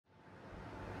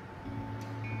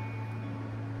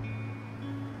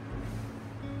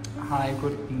Hi,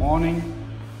 good morning.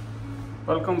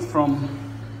 Welcome from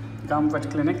Gambia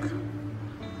Clinic.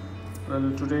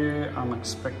 Well, today I'm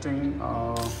expecting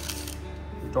a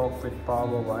dog with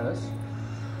Parvovirus.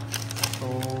 So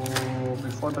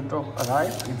before the dog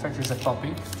arrives, in fact it's a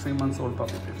puppy, 3 months old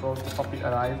puppy. Before the puppy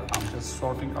arrives, I'm just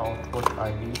sorting out what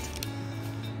I need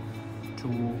to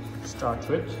start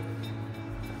with.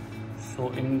 So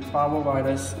in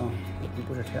Parvovirus, let me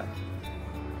put it here.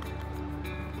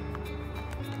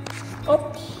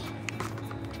 Oops.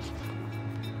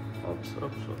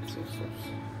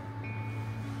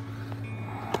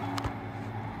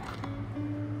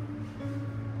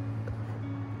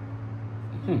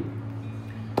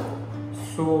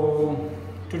 So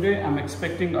today I'm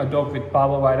expecting a dog with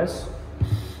Parvovirus,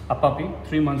 a puppy,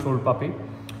 3 months old puppy.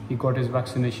 He got his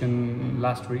vaccination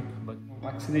last week, but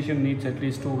vaccination needs at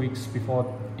least 2 weeks before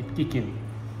it kicks in.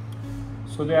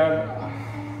 So they are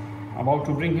about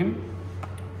to bring him.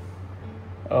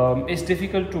 It's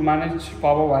difficult to manage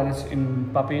Parvovirus in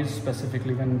puppies,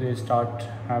 specifically when they start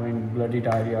having bloody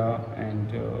diarrhea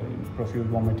and profuse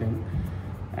vomiting,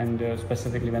 and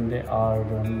specifically when they are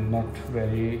not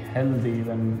very healthy,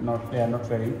 when they are not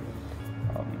very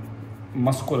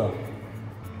muscular,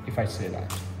 if I say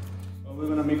that. So we're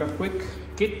gonna make a quick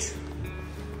kit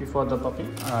before the puppy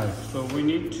arrives. So we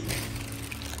need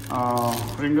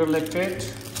ringer lactate,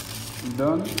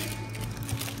 done.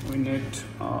 We need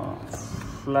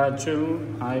Flagyl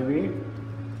IV,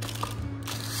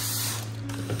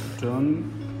 done.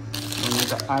 We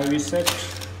need an IV set,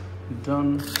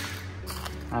 done.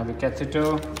 IV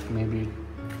catheter, maybe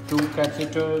 2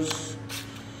 catheters.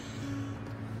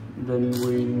 Then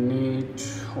we need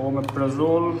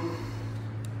omeprazole,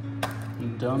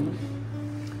 done.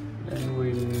 Then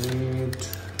we need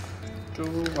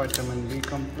 2 vitamin B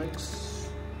complex,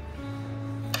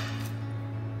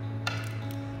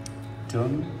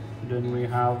 done. Then we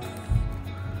have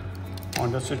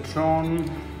granisetron.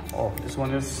 Oh, this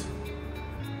one is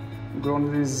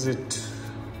granisetron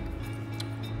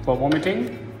for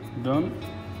vomiting, done.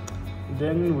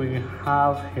 Then we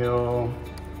have here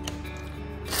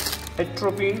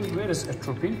atropine. Where is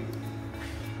atropine?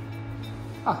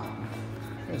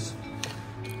 Yes.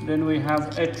 Then we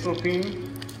have atropine,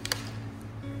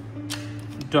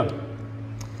 done.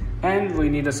 And we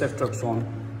need a ceftriaxone,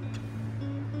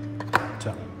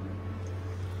 done.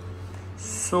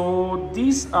 So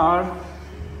these are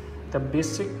the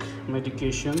basic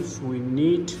medications we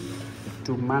need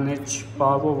to manage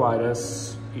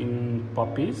Parvovirus in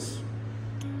puppies,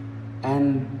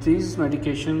 and these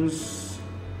medications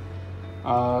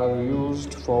are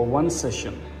used for 1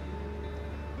 session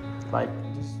like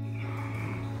this.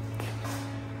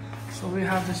 So we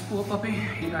have this poor puppy.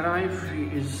 He arrived. He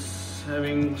is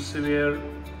having severe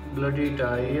bloody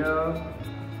diarrhea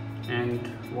and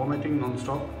vomiting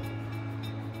non-stop.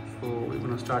 So we're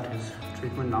gonna start his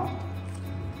treatment now.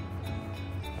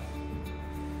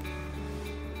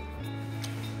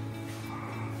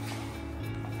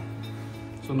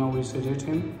 So now we sedate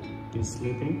him. He's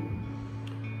sleeping.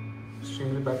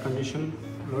 Extremely bad condition,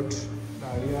 blood,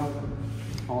 diarrhea,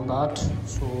 all that.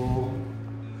 So,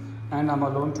 and I'm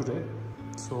alone today.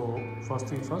 So first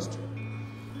thing first,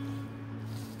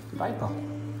 diaper.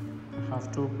 I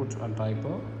have to put a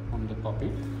diaper on the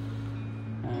puppy.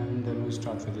 And then we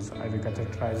start with this IV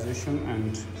catheterization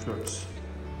and fluids.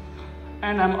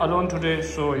 And I'm alone today,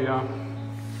 so yeah,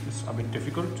 it's a bit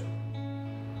difficult.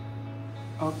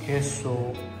 Okay,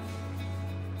 so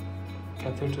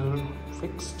catheter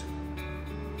fixed.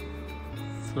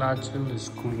 Flagyl is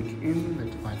going in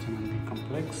with vitamin B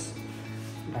complex.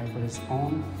 Diaper is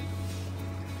on.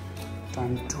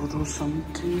 Time to do some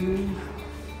cleaning.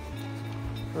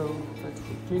 So that's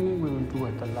for cleaning. We will do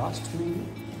at the last meal.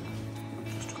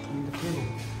 The table.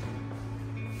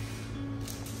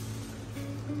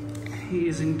 He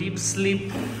is in deep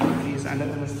sleep. He is under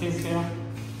anesthesia.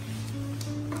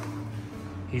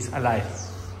 He's alive.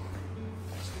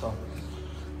 That's the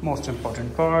most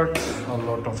important part. A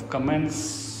lot of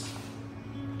comments,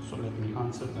 so let me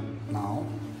answer them now.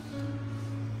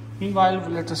 Meanwhile,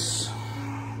 let us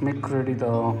make ready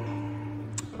the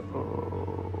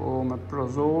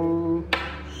omeprazole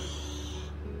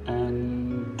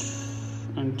and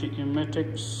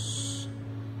antiemetics,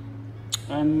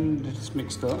 and let's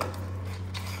mix the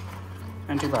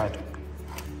antibiotic.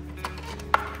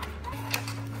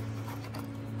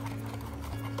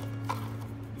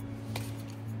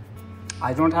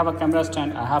 I don't have a camera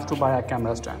stand. I have to buy a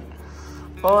camera stand,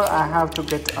 or I have to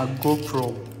get a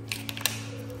GoPro.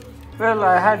 Well,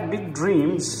 I had big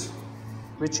dreams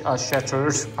which are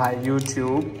shattered by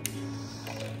YouTube,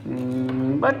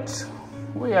 but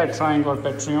we are trying our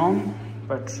Patreon.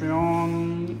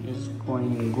 Patreon is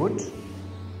going good.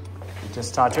 It just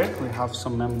started. We have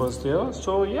some members there.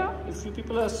 So yeah, if you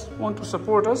people want to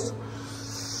support us,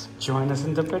 join us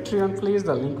in the Patreon, please.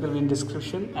 The link will be in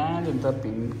description and in the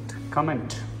pinned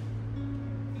comment.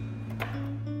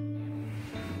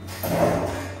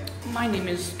 My name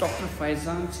is Dr.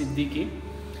 Faizan Siddiqui.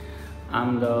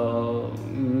 I'm the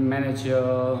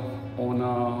manager,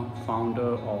 owner,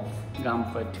 founder of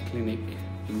Gambia Clinic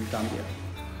in Gambia.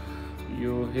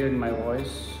 You hear my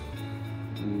voice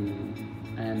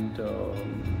and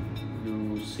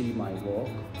you see my work.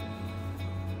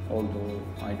 Although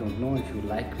I don't know if you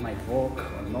like my work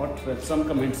or not. Well, some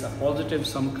comments are positive,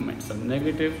 some comments are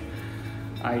negative.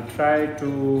 I try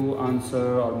to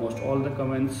answer almost all the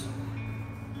comments.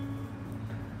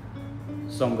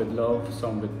 Some with love,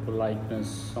 some with politeness,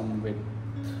 some with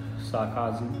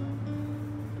sarcasm,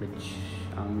 which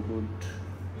I'm good.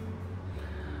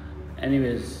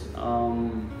 Anyways,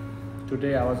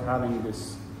 today I was having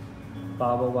this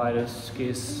Parvovirus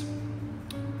case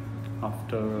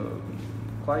after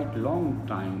quite long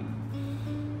time.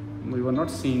 We were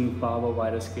not seeing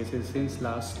Parvovirus cases since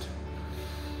last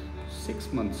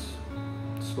 6 months.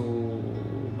 So,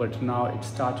 but now it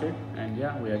started, and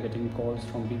yeah, we are getting calls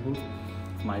from people.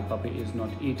 My puppy is not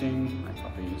eating, my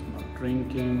puppy is not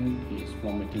drinking, he is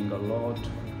vomiting a lot.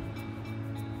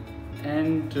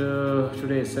 And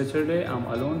today is Saturday, I'm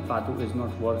alone, Patu is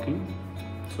not working.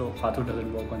 So Patu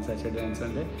doesn't work on Saturday and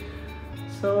Sunday.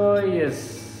 So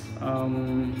yes,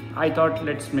 I thought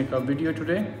let's make a video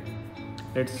today.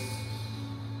 Let's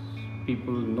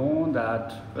people know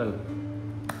that, well,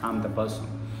 I'm the person.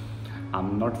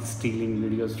 I'm not stealing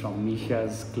videos from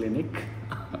Misha's clinic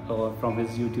or from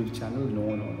his YouTube channel.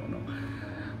 No.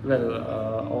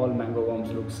 Well, all mango worms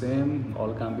look same,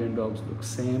 all Gambian dogs look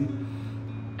same,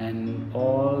 and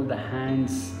all the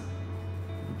hands,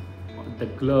 the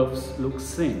gloves look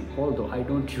same. Although I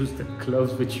don't use the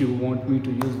gloves which you want me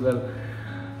to use. Well,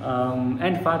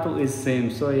 and Fatu is same.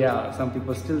 So yeah, some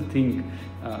people still think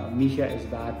Misha is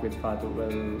back with Fatu.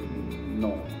 Well,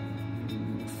 no.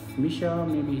 Misha,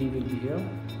 maybe he will be here.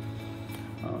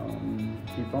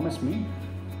 He promised me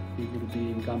he will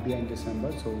be in Gambia in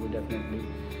December, so we'll definitely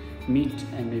meet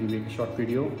and maybe make a short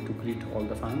video to greet all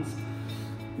the fans,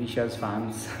 Misha's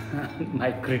fans,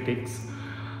 my critics.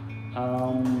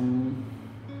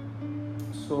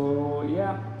 So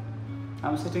yeah,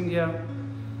 I'm sitting here.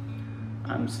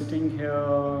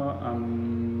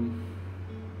 I'm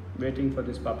waiting for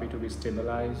this puppy to be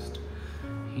stabilized.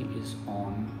 He is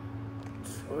on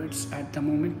fluids at the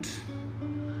moment,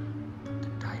 the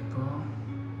diaper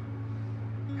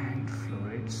and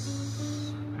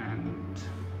fluids, and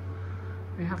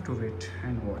we have to wait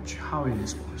and watch how he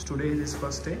responds. Today is his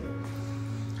first day.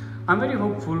 I'm very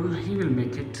hopeful he will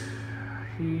make it.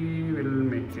 He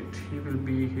will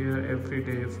be here every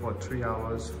day for 3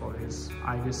 hours for his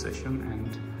IV session, and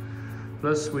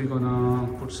plus we're gonna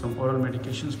put some oral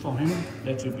medications for him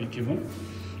that will be given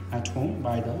at home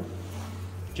by the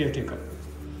caretaker.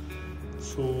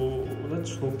 So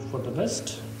let's hope for the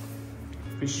best.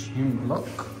 Wish him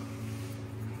luck.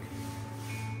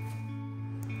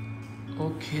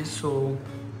 Okay, so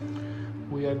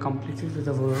we are completed with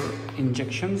our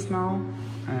injections now,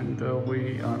 and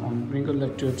we are on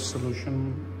granisetron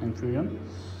solution infusion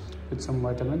with some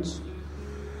vitamins.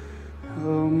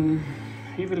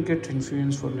 He will get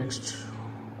infusions for next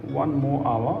 1 more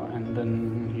hour, and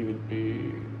then he will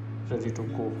be ready to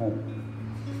go home.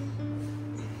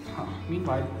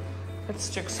 Meanwhile, let's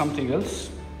check something else.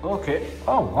 Okay.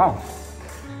 Oh wow.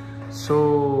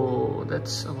 So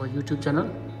that's our YouTube channel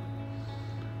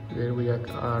where we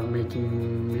are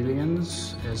making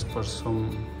millions as per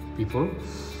some people.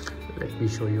 Let me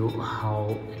show you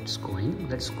how it's going.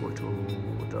 Let's go to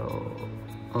the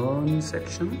earn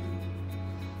section.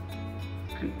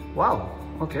 And wow.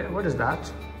 Okay, what is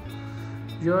that?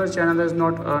 Your channel is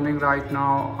not earning right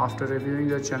now. After reviewing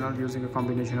your channel using a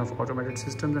combination of automated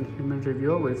systems and human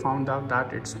review, we found out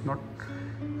that it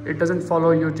doesn't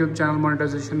follow YouTube channel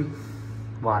monetization.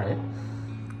 Why?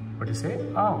 What do you say?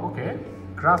 Oh, okay.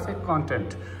 Graphic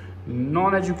content,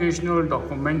 non-educational,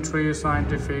 documentary,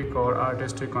 scientific or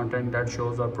artistic content that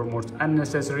shows or promotes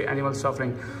unnecessary animal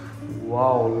suffering.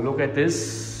 Wow, look at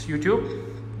this, YouTube.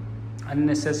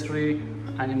 Unnecessary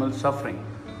animal suffering,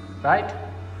 right?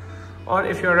 Or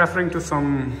if you're referring to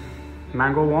some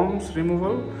mango worms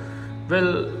removal,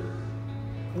 well,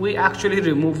 we actually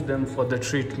remove them for the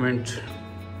treatment.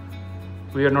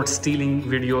 We are not stealing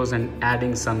videos and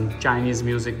adding some Chinese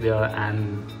music there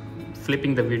and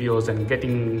flipping the videos and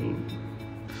getting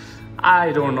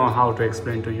I don't know how to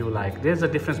explain to you. Like, there's a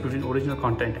difference between original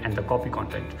content and the copy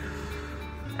content.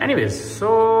 Anyways,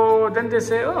 so then they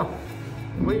say, oh,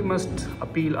 we must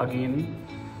appeal again.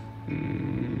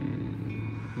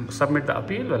 Submit the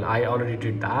appeal. Well, I already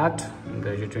did that.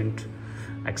 They didn't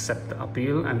accept the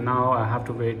appeal, and now I have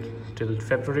to wait till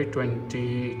February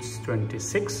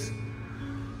 2026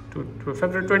 to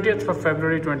February 20th for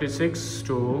February 26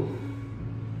 to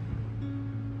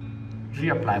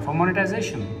reapply for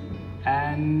monetization.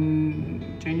 And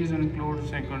changes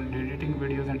include editing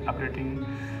videos and updating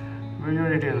video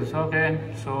details. Okay,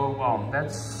 so wow,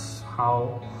 that's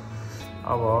how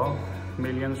our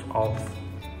millions of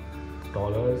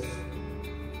dollars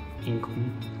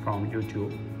income from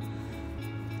YouTube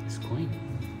is going.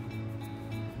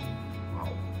 Wow,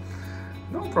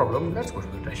 no problem. Let's go to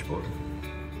the dashboard.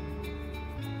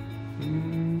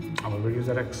 Our videos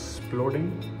are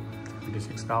exploding.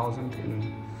 56,000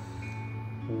 in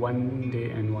 1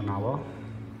 day and 1 hour.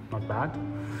 Not bad.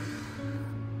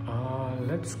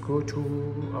 Let's go to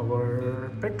our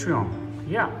Patreon.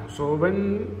 Yeah, so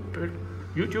when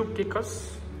YouTube kicked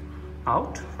us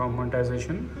out from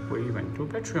monetization, we went to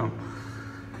Patreon.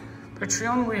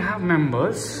 Patreon, we have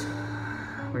members.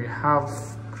 We have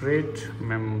great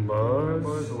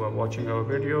members who are watching our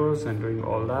videos and doing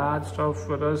all that stuff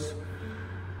with us.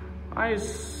 I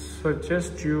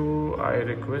suggest you, I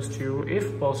request you,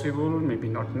 if possible, maybe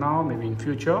not now, maybe in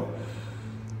future,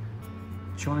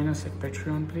 join us at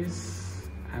Patreon, please,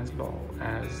 as low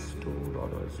as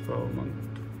 $2 per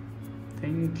month.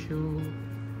 Thank you.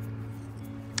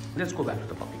 Let's go back to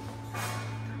the puppy.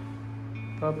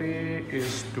 Puppy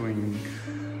is doing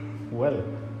well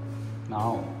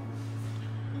now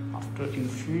after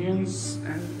infusions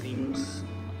and things.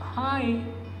 Hi,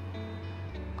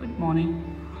 good morning.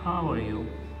 How are you?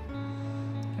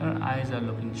 Your eyes are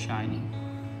looking shiny.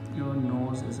 Your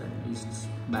nose is at least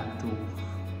back to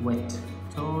wet.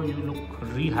 So you look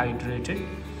rehydrated.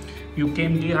 You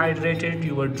came dehydrated,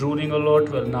 you were drooling a lot.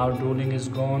 Well, now drooling is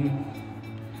gone.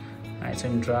 Nice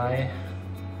and dry.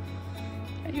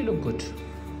 And you look good.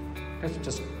 Let's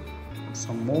just put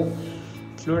some more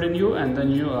fluid in you and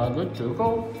then you are good to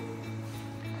go.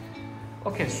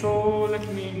 Okay, so let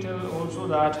me tell also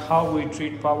that how we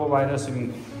treat parvovirus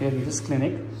here in this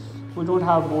clinic. We don't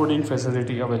have boarding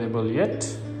facility available yet,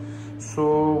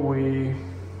 so we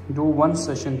do 1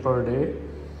 session per day.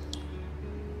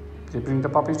 They bring the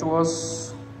puppy to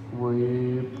us,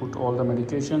 we put all the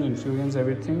medication, infusions,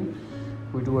 everything.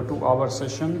 We do a 2-hour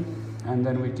session, and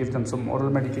then we give them some oral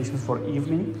medications for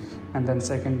evening, and then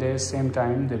second day same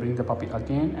time they bring the puppy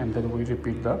again, and then we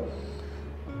repeat the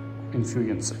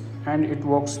infusions, and it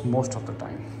works most of the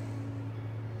time.